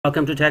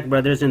Welcome to Tech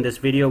Brothers. In this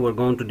video we're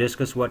going to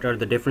discuss what are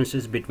the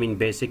differences between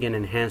basic and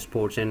enhanced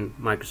ports in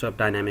Microsoft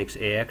Dynamics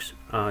AX,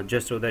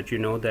 just so that you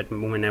know that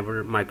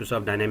whenever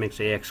Microsoft Dynamics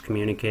AX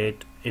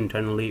communicate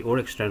internally or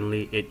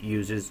externally, it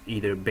uses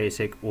either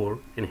basic or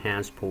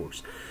enhanced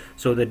ports.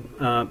 So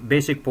the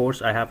basic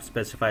ports, I have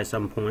specified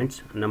some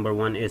points. Number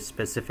one is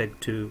specific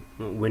to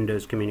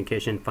Windows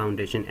Communication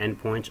Foundation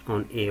endpoints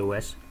on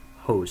AOS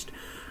host.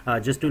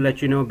 Just to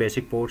let you know,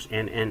 basic ports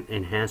and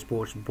enhanced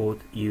ports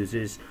both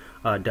uses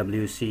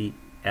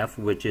WCF,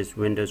 which is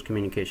Windows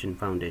Communication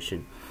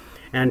Foundation.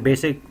 And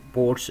basic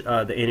ports,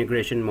 the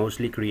integration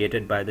mostly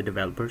created by the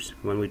developers.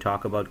 When we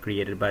talk about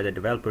created by the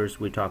developers,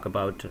 we talk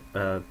about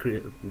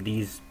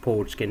these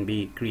ports can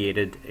be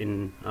created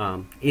in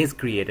is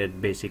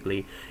created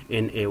basically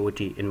in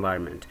AOT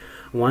environment.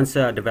 Once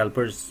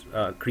developers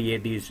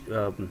create these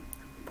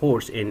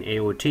ports in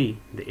AOT,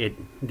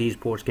 these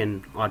ports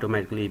can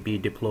automatically be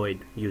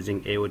deployed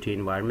using AOT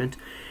environment,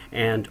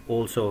 and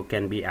also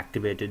can be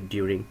activated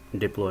during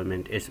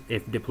deployment.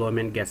 If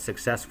deployment gets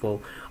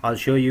successful, I'll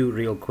show you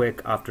real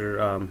quick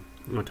after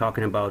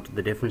talking about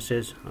the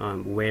differences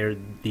where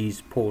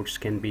these ports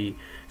can be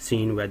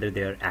seen, whether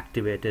they are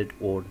activated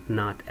or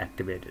not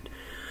activated.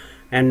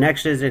 And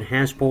next is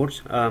enhanced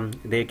ports.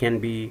 They can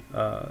be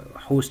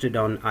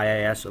hosted on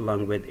IIS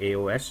along with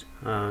AOS.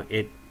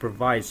 It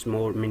provides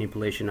more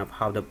manipulation of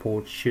how the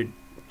port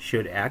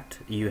should act.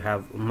 You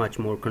have much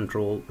more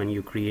control when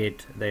you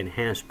create the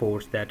enhanced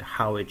ports, that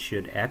how it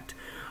should act,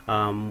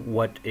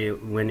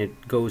 when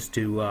it goes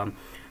to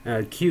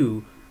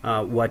queue,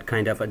 what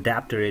kind of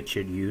adapter it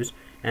should use.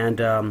 And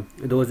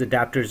those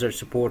adapters are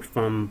support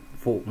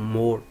for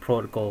more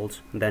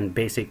protocols than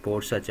basic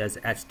ports, such as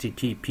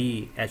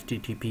HTTP,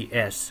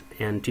 HTTPS,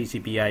 and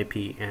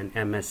TCP/IP and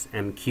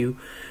MSMQ.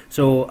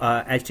 So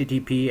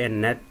HTTP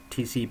and NET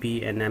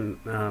TCP and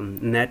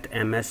NET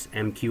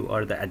MSMQ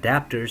are the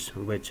adapters,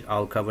 which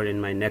I'll cover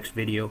in my next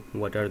video.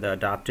 What are the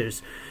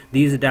adapters?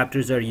 These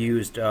adapters are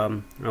used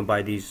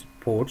by these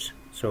ports.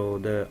 So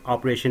the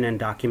operation and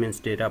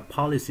documents data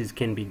policies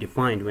can be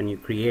defined when you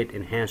create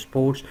enhanced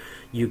ports.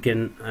 You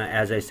can,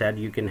 as I said,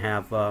 you can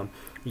have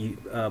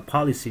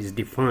policies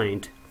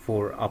defined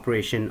for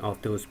operation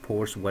of those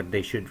ports, what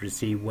they should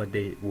receive,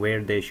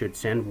 where they should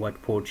send,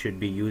 what port should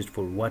be used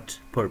for what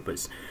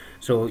purpose.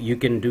 So you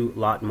can do a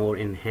lot more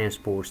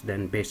enhanced ports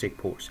than basic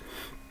ports.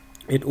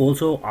 It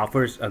also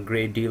offers a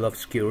great deal of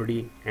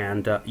security,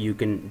 and you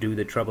can do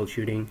the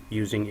troubleshooting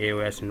using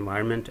AOS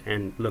environment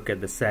and look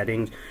at the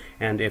settings,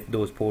 and if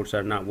those ports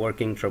are not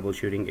working,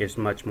 troubleshooting is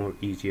much more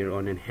easier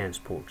on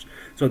enhanced ports.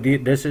 So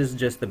this is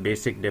just the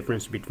basic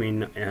difference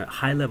between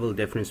high-level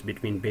difference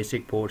between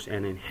basic ports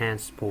and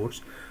enhanced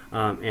ports,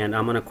 and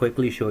I'm going to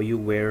quickly show you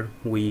where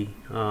we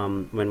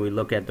when we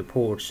look at the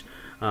ports,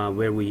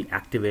 where we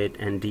activate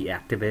and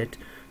deactivate.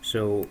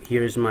 So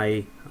here's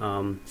my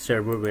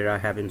server where I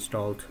have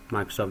installed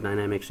Microsoft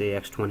Dynamics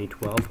AX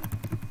 2012.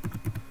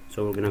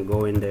 So we're gonna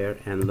go in there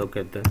and look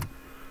at the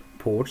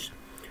ports.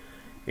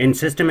 In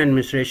System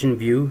Administration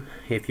view,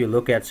 if you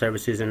look at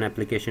Services and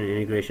Application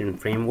Integration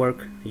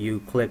Framework, you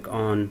click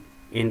on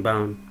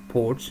Inbound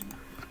Ports,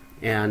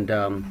 and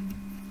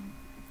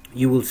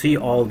you will see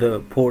all the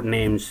port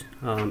names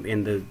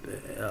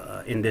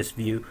in this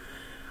view.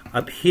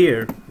 Up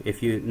here,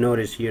 if you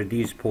notice here,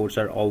 these ports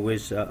are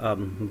always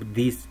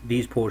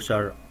these ports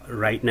are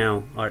right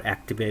now are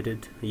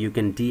activated. You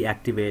can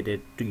deactivate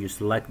it. You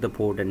select the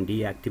port and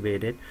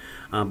deactivate it.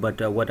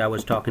 But what I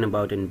was talking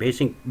about in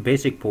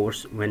basic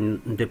ports,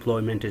 when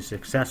deployment is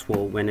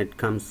successful, when it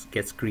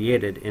gets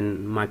created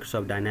in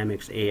Microsoft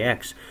Dynamics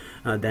AX,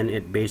 then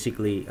it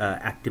basically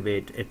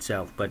activates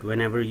itself. But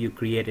whenever you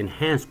create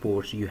enhanced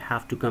ports, you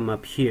have to come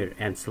up here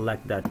and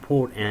select that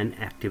port and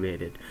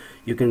activate it.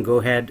 You can go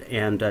ahead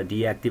and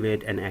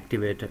deactivate and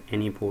activate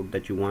any port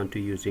that you want to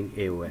using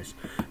AOS.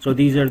 So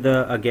these are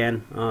the,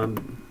 again,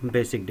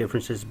 basic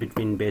differences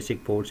between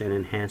basic ports and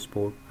enhanced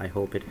port. I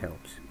hope it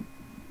helps.